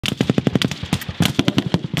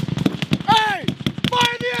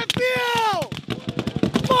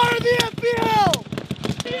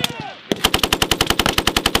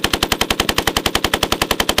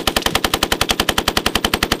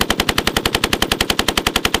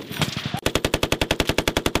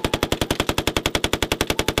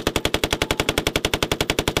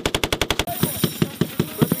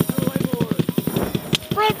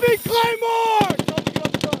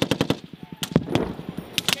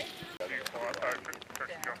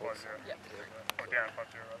Yep.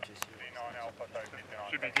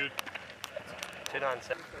 Should be good. 10 on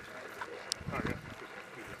 7.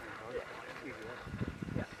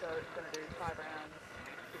 Yeah, so it's going to do 5 rounds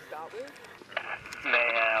to start with.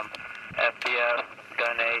 Mayhem, FDF,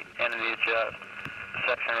 gun 8, enemy adjust,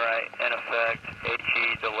 section right, in effect,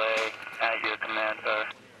 HE delay, at your command, sir.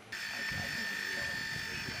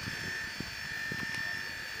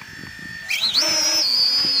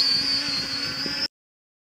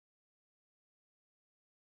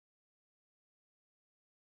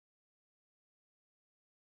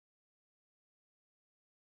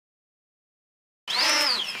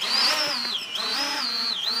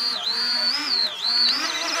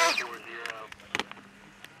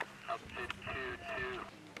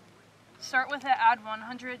 Start with it, add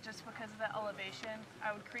 100 just because of the elevation.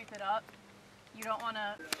 I would creep it up. You don't want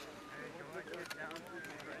to...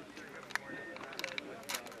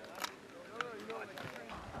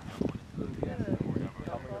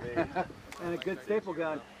 And a good staple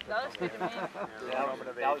gun. That was good to me.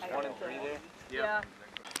 That was 1 and 3 there? Yeah.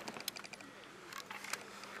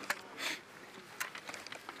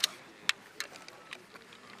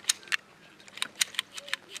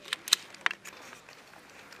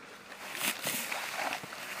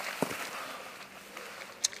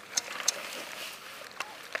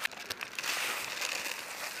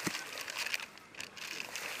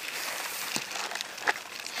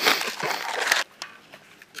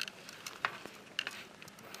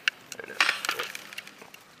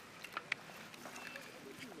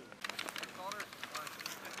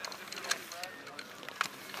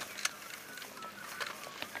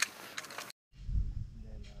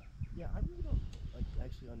 Yeah, I really don't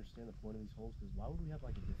actually understand the point of these holes, because why would we have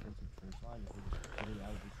like a defensive trench line if we're just getting out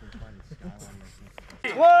of the trench line and skyline like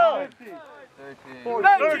this? 12,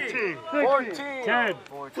 13, 10,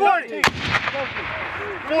 14, 14,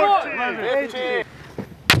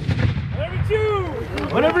 15.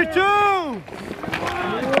 Whatever two!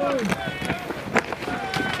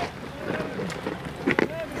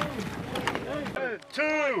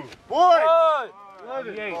 Two! 1!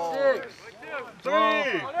 6, 3!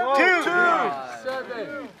 2!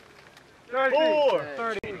 7, 4!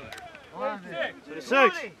 30,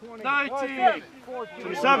 6! 19!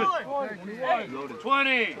 27!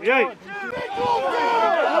 28! Hey,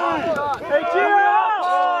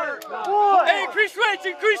 increase rates!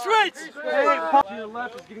 Increase rates! To your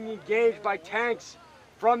left is getting engaged by tanks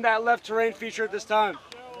from that left terrain feature at this time.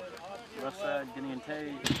 Left side getting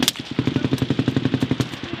engaged.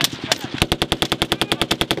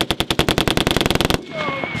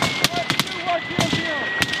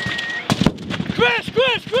 Crash!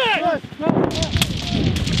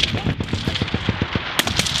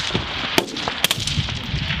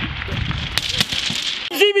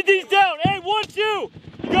 ZBD's down. Hey, 1-2. You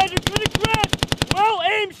guys are gonna crash. Well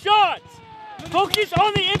aimed shots. Focus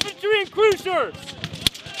on the infantry and cruisers.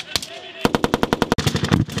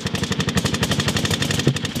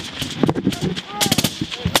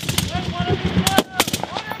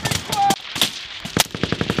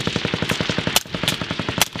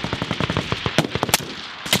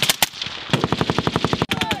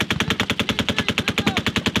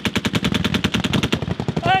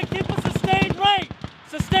 Hey, keep a sustained rate.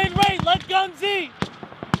 Sustained rate. Let guns eat.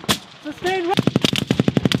 Sustained rate.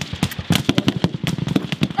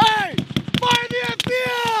 Hey! Fire the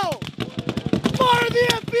FPL! Fire the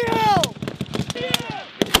FPL!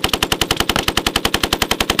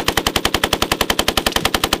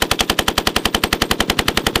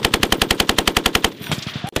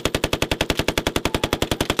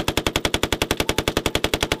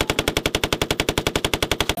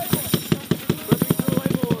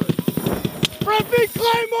 Front big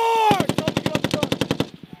Claymore!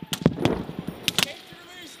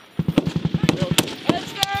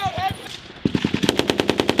 Heads down!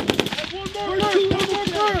 One more!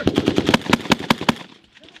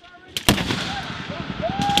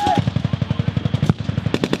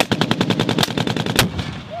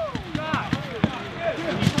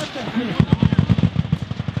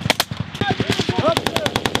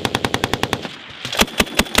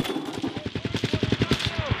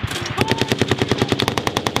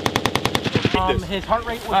 His heart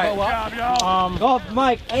rate will go up. Golf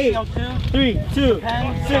Mike 8, 3, 2, 6, 0.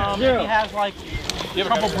 He has like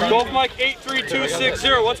Golf Mike 83260.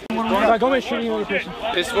 What's go make shooting your person.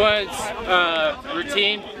 This one's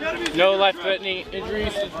routine, no life-threatening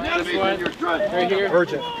injuries. This one right here,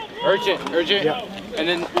 urgent. Yeah. And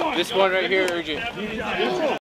then this one right here, urgent.